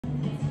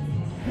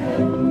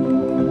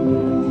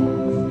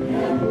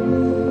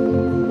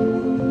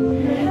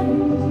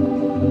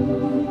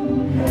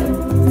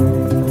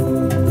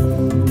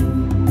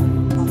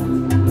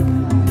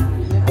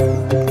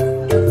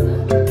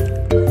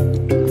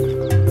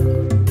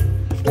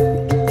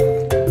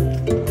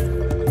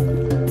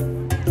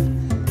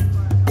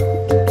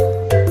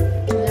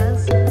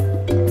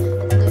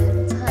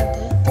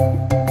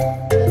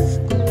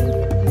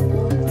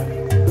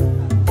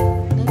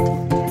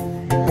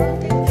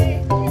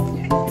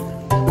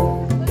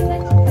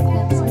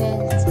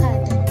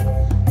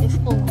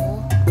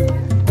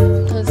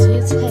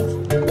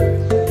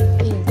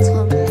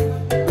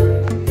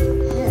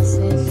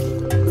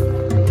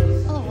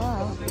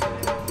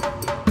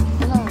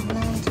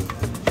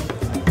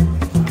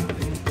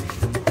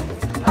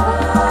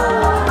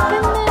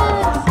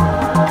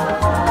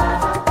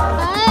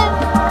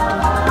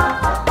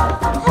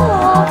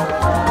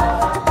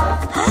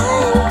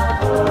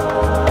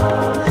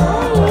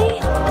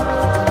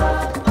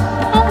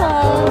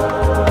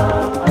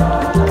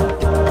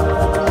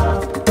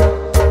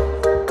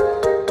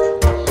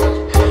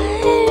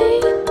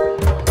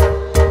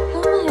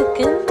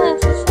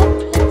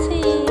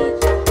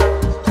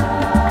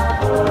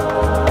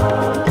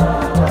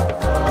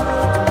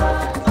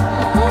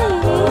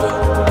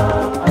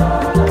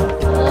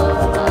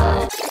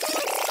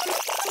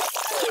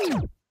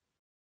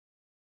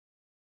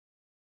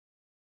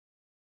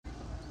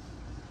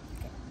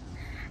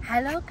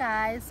Hello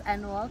guys,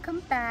 and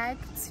welcome back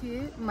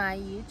to my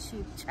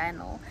YouTube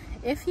channel.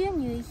 If you're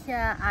new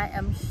here, I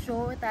am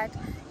sure that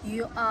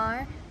you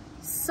are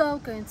so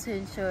going to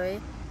enjoy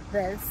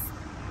this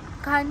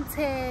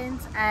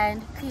content,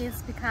 and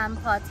please become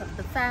part of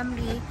the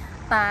family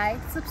by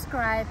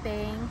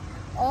subscribing.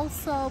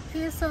 Also,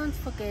 please don't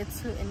forget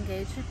to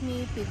engage with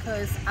me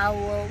because I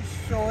will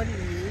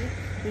surely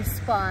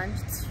respond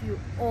to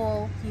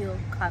all your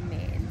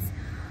comments.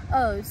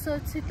 Oh, so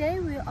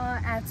today we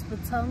are at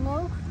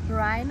Butongo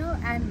Rhino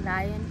and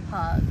Lion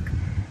Park,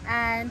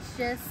 and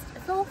just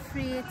feel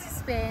free to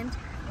spend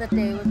the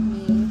day with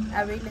me.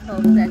 I really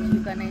hope that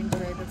you're gonna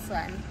enjoy the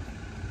sun.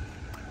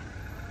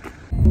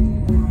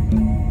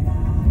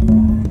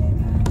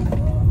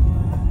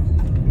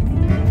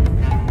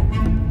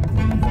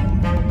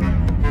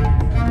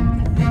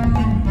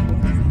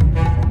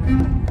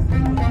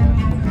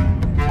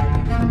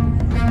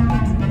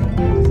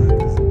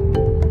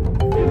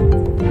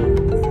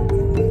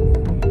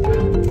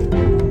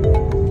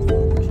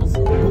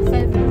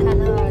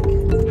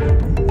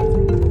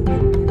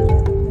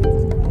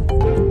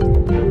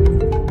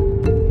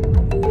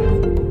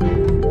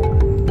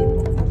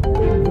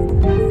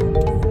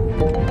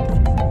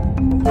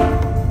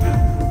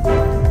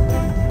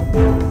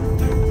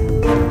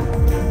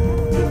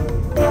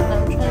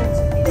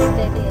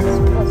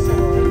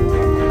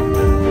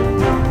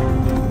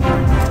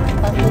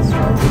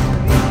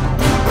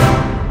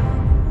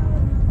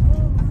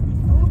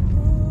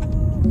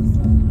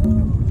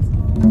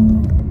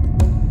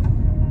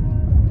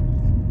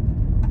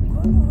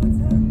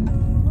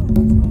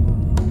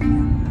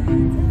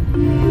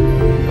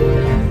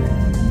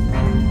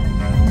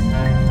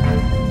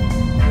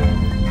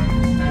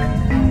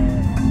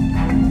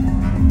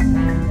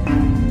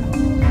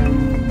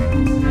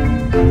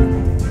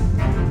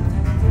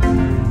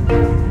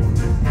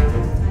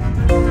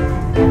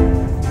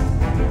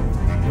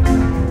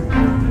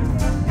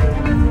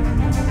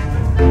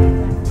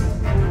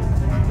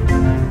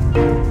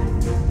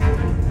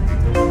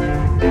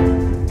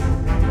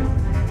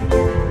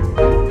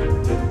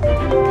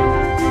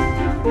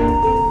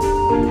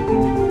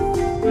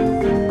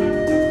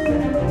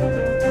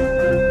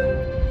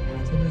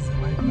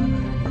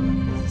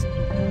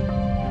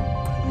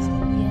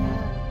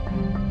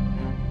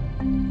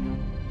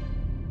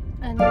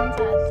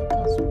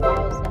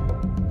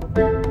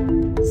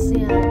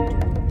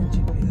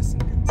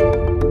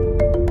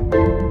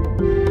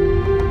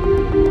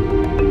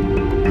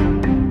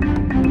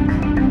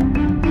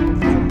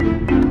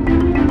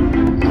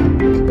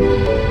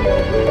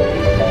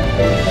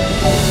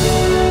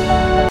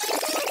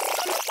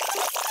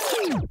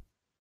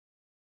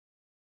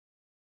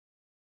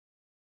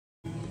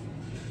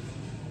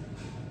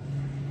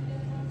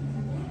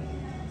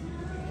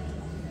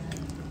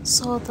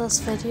 So this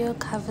video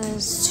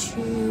covers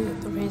two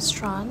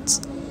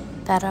restaurants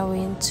that I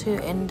went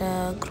to in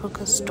the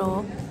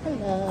Krugersdorp,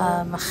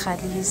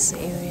 Magalies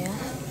area.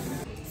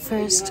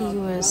 Firstly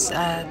was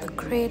the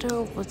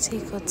Cradle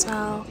Boutique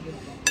Hotel,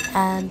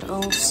 and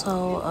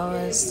also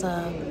was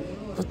the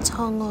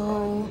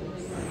Butongo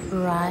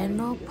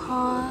Rhino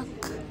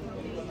Park,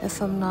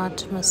 if I'm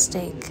not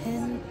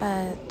mistaken.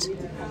 But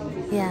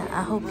yeah,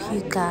 I hope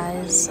you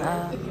guys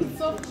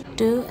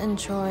do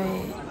enjoy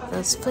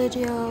this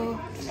video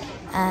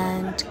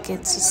and get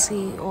to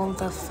see all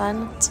the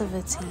fun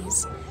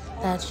activities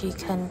that you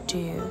can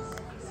do.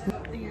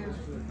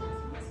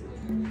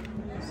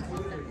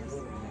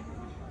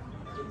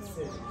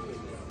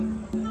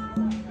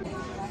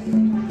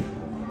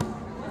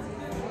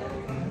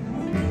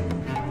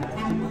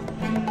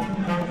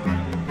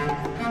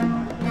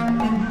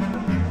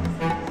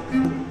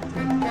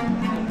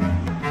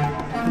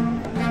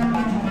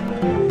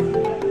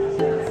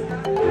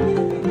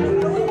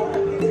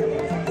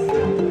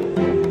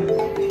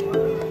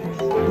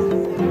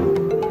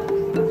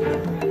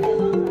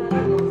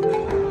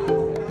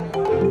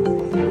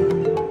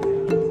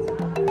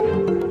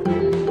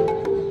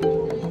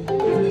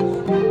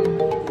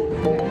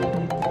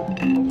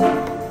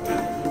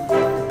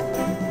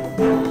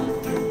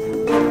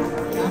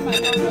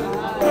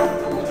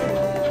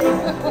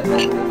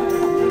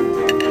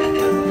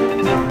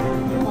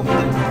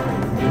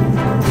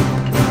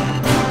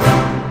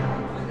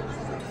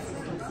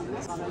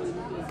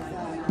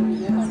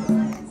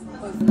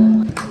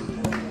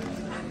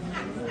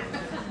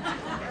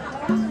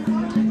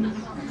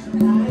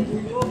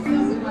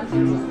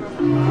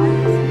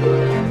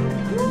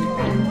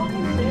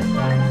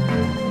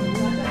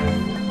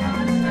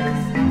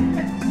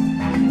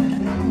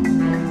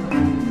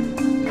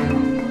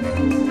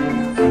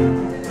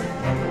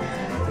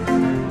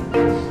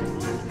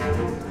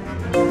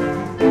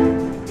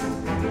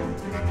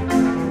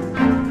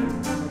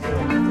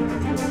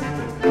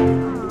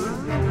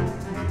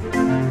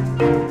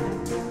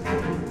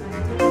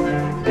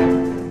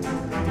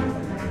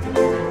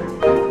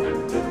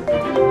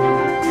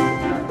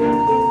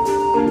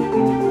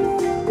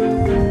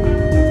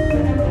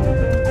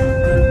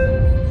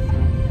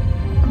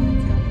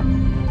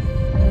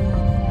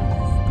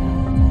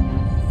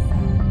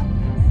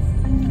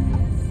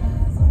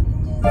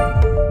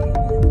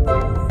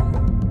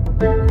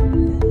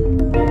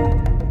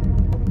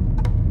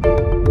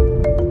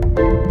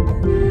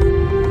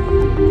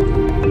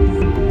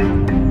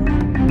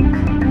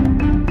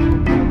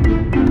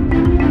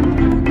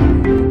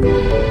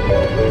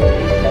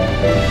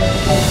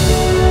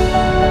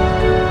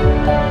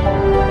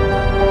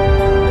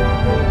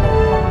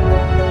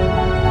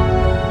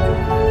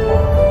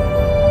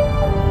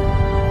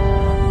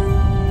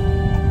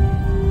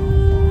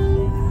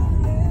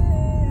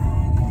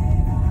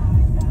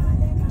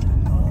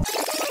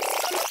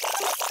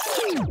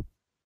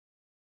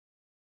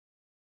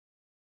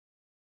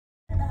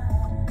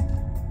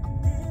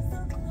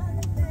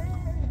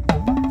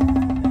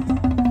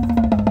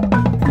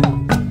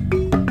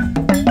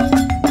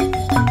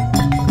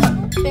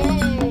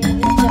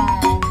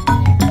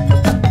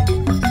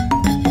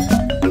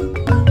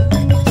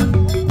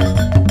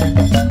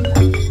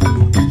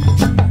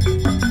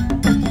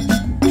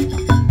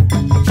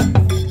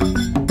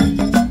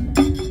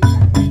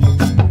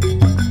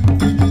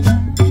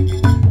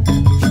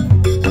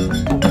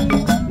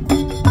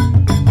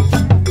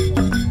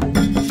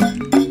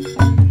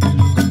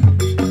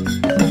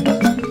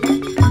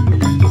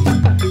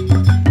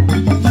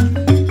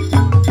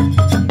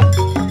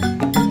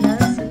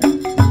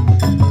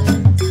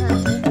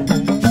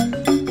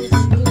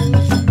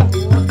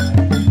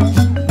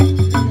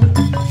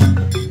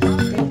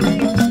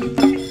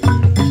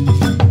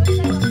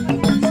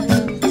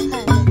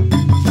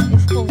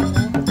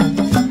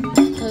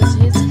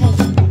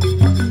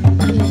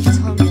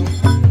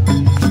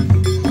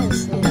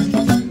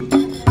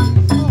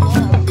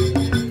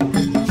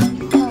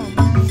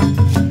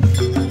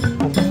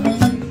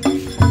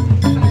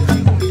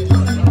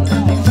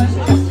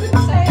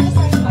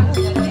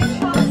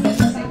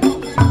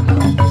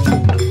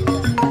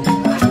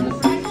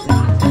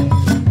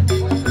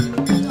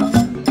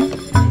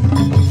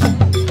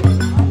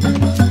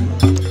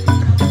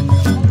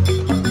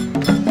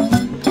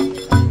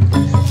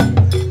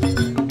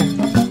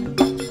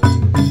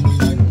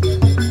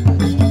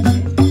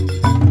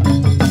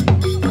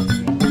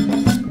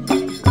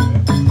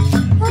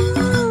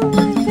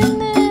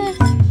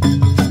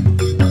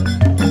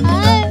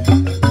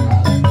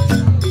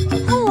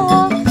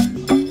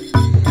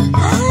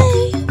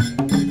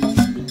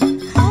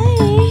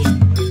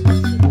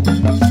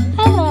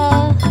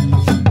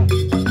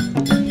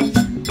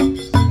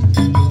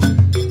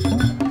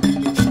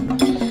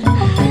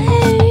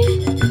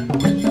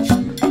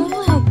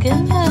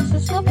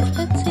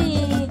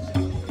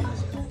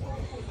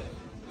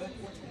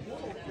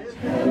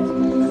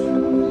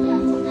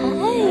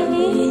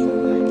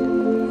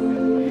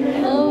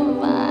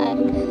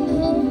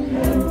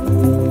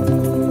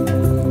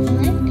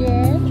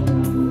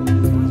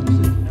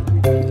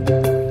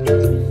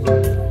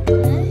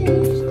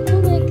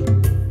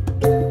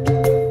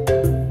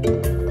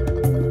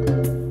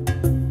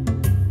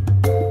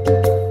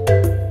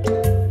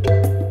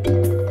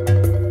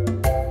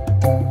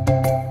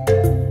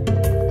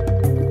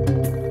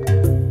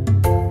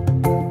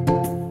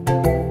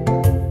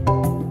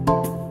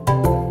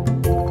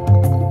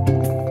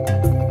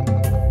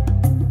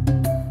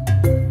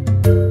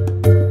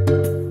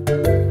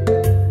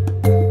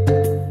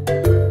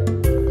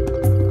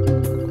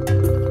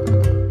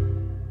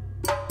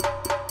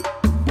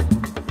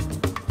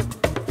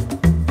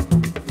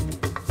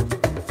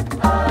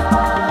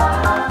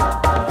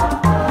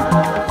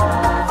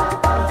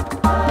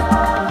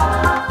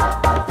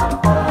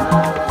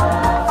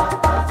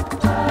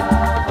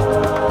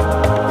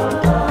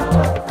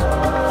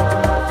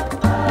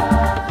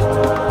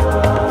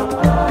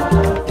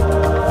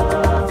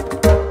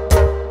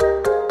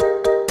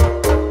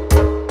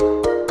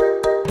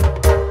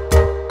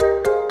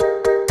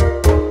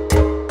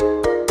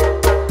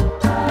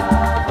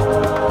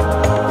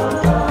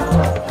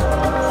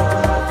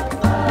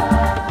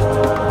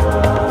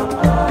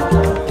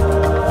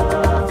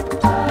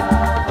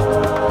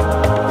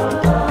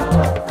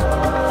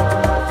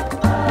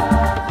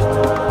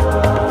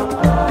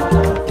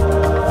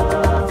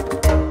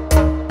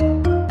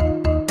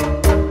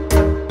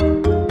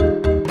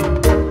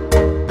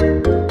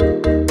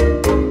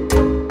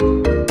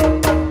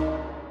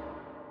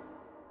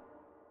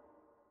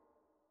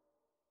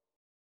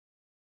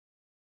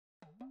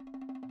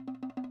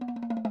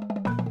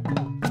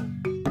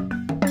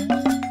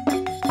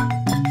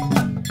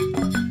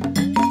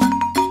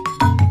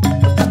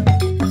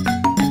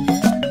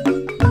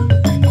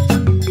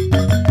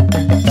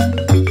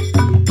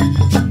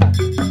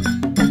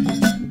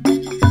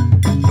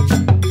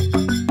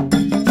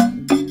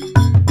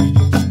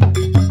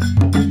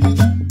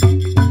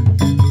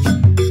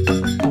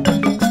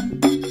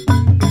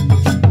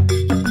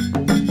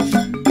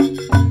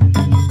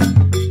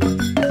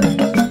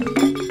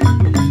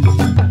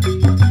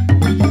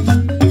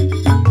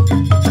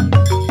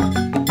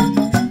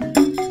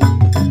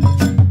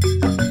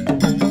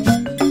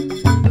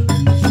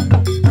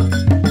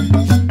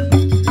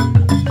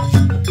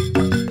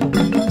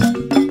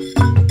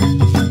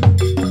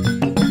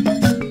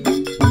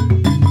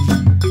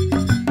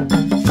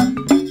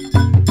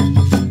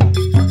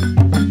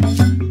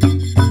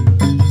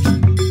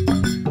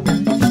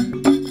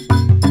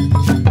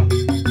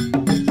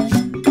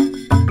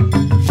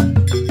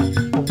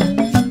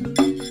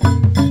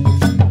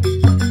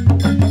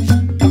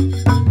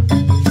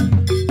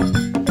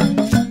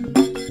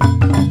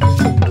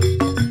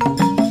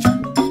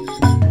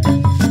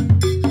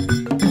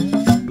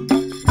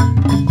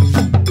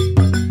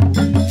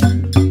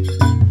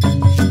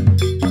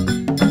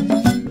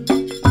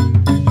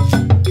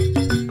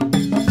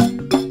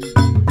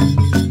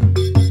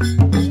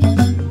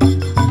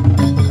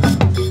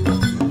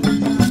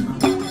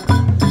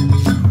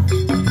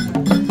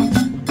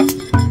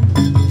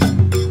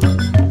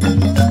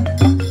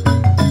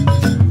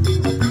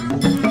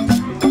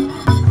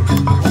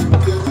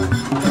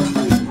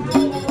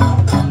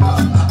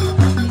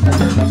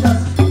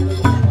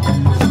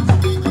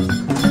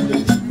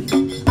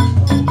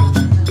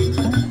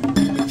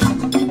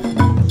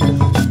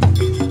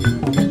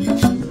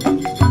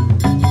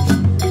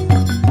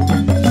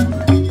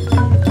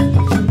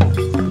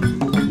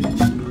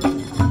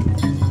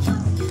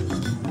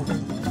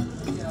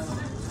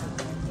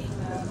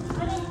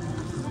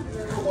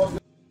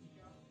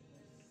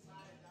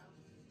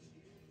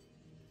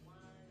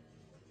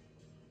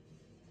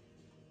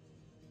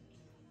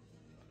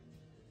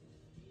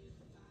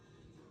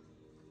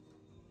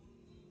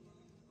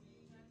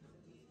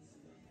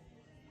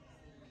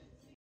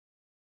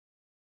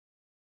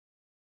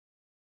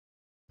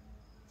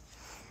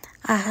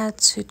 I had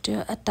to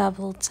do a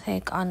double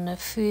take on the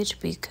food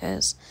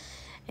because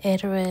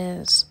it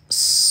was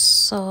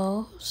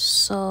so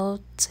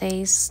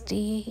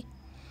tasty.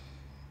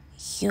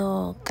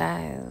 Yo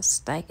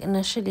guys, like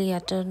initially I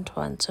didn't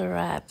want to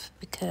wrap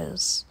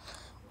because,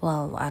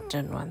 well, I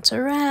didn't want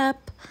to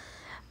wrap,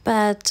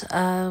 but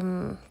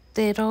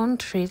they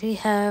don't really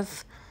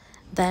have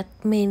that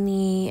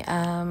many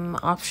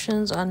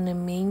options on the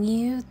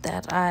menu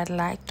that I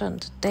liked on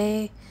the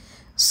day.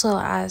 So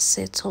I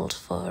settled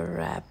for a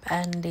wrap,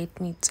 and let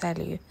me tell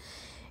you,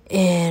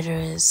 it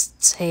is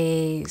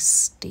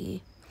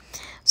tasty.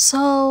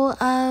 So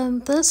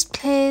this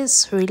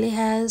place really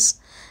has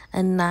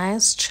a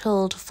nice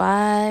chilled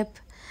vibe,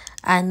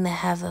 and they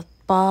have a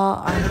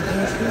bar on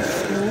every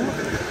floor.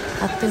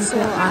 I think So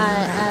we're on I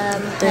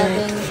am the third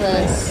having floor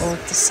this or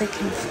the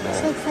second floor.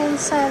 chicken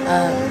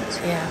salad.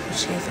 Yeah,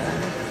 whichever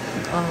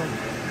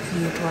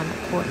you'd want to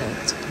call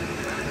it.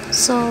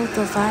 So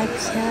the vibe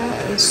here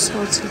is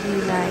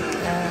totally like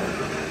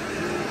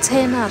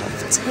 10 out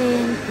of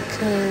 10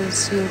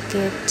 because you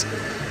get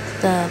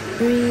the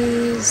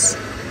breeze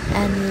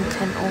and you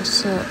can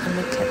also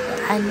look at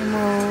the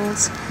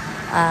animals.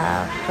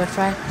 But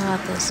right now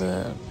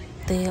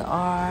there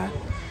are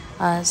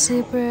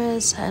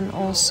zebras and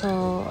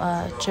also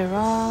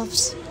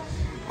giraffes.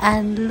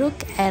 And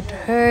look at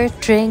her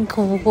drink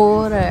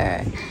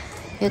water.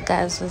 You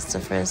guys, it's the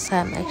first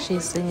time actually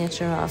seeing a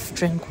giraffe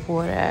drink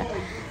water,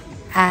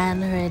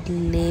 and her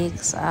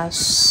legs are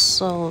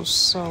so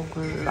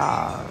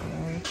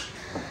long.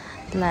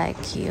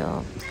 Like,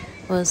 you,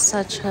 it was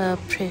such a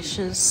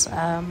precious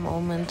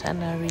moment,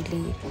 and I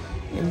really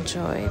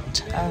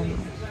enjoyed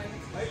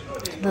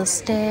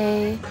this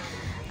day.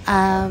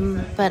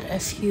 But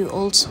if you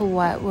also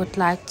would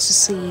like to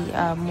see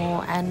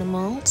more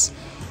animals,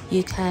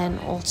 you can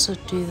also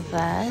do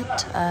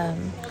that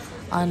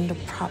on the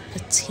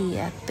property.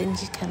 I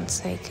think you can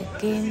take a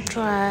game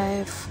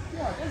drive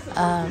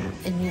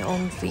in your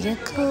own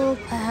vehicle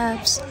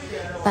perhaps,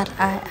 but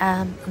I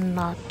am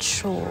not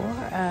sure.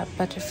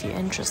 But if you're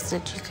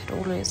interested, you could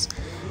always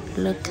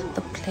look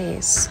the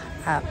place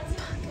up.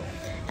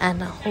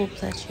 And I hope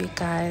that you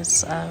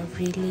guys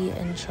really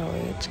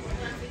enjoyed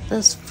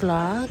this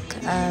vlog.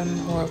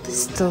 Well,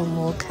 there's still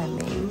more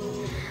coming.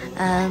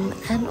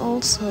 And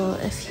also,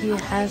 if you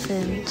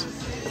haven't,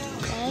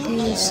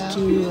 please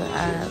do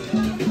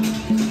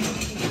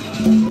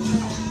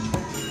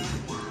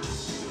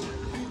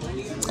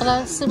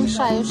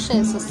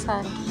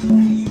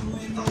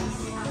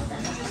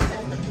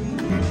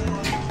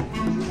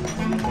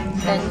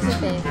Thank you,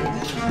 baby.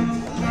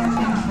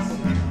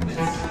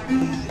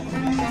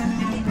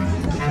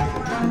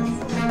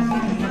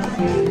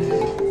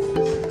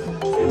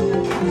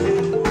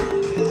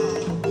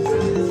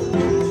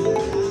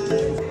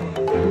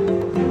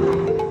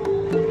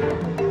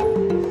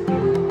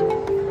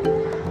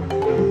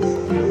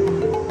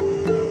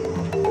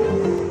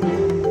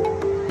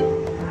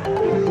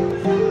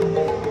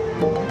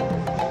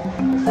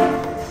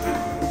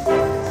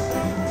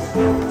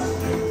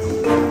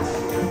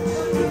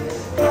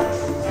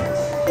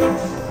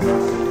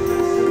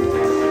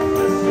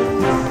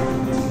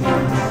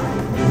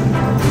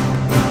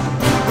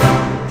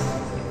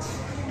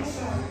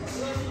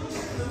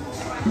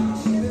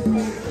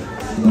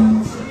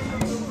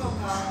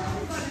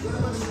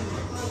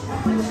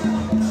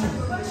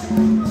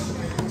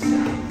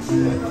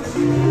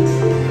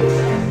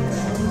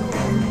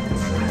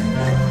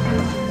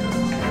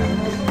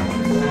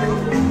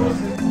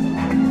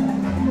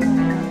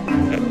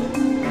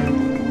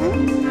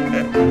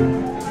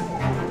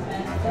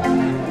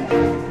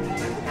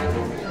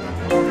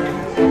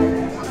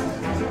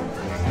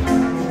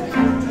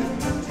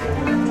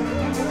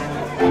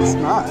 It's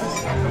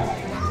nice.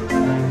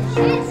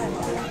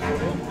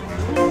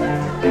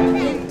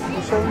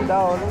 You show me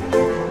down.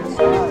 It's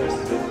nice.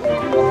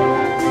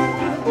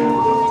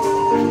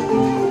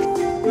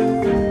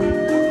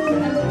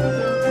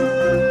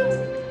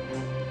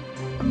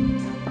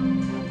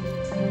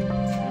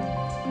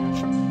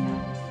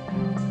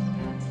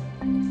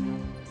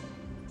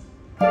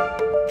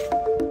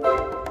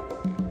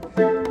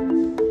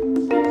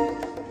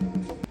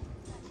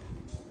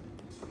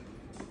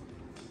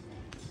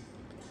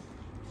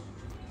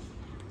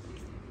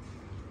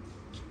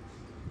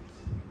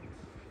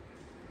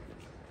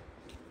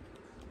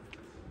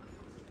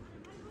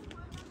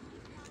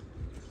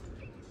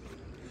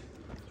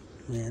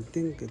 Yeah, I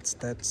think it's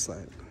that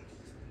side.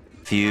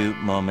 few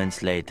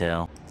moments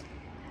later.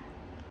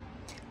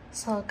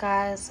 So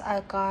guys,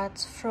 I got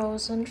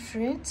frozen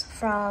fruit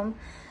from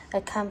a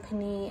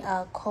company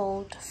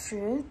called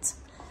Fruit.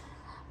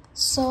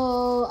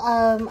 So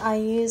I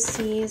use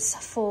these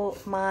for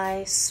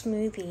my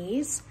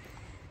smoothies,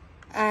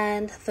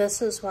 and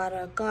this is what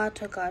I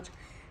got. I got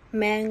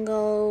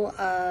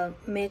mango,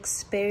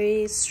 mixed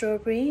berry,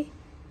 strawberry,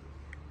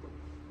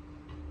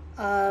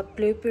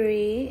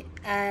 blueberry,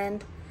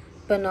 and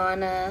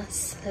banana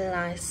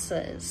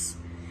slices.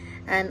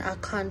 And I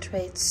can't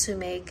wait to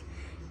make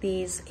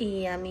these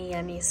yummy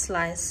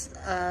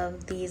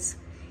these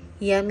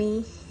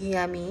yummy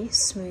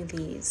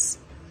smoothies.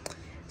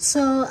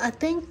 So I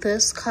think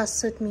this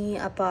costed me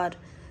about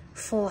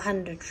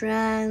 400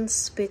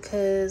 rands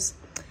because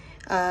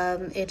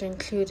it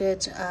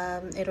included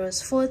it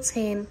was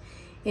 410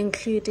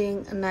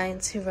 including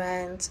 90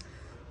 rands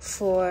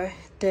for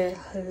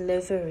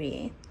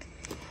delivery.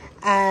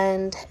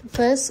 And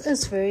this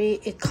is very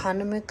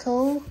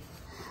economical,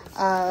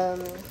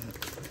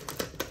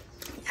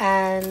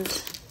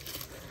 and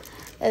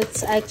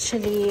it's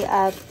actually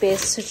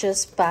best to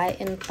just buy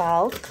in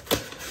bulk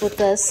with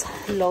this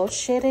load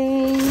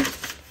shedding.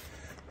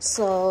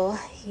 So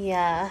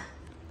yeah,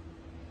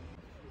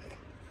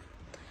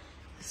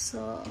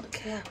 so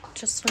okay, I'm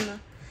just gonna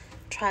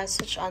try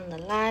switch on the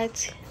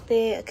light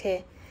there.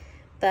 Okay,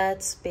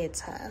 that's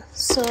better.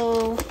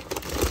 So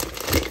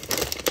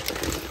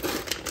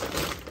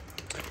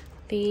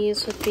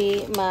these would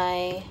be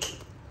my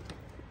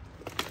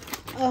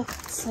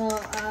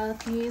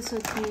these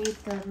would be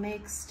the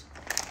mixed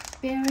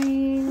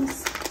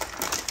berries,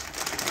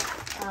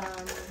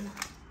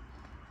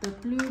 the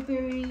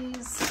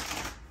blueberries,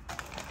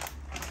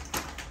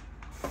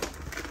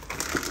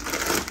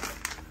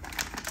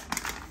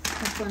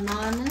 the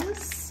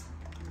bananas,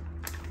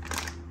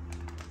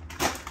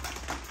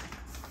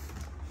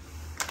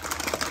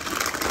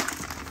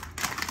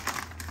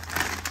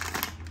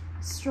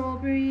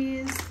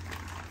 strawberries,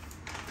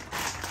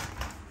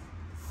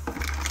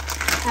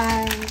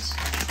 and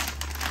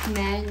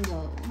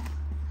mango.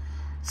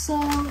 So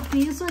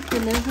these were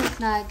delivered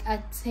like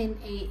at 10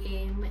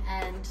 a.m.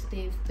 and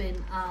they've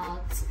been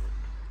out,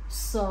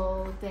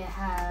 so they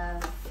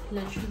have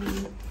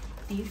literally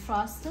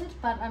defrosted,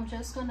 but I'm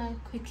just gonna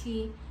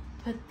quickly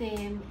put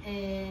them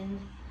in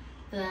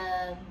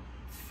the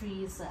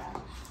freezer.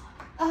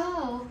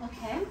 Oh,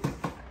 okay.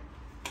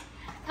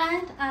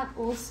 And I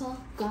also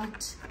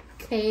got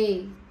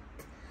cake.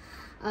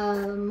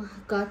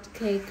 Got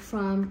cake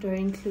from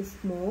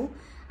Cliff Mall.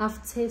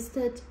 I've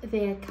tasted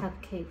their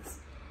cupcakes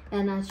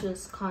and I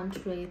just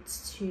can't wait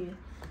to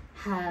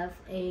have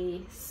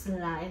a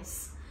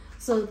slice.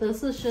 So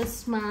this is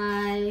just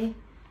my,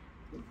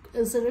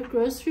 is it a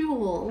grocery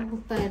haul?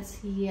 But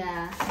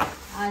yeah,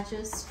 I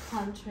just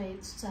can't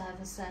wait to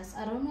have a slice.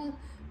 I don't know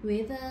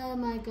whether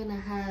am I gonna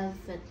have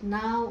it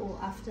now or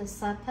after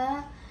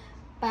supper,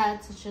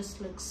 but it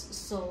just looks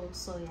so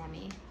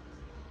yummy.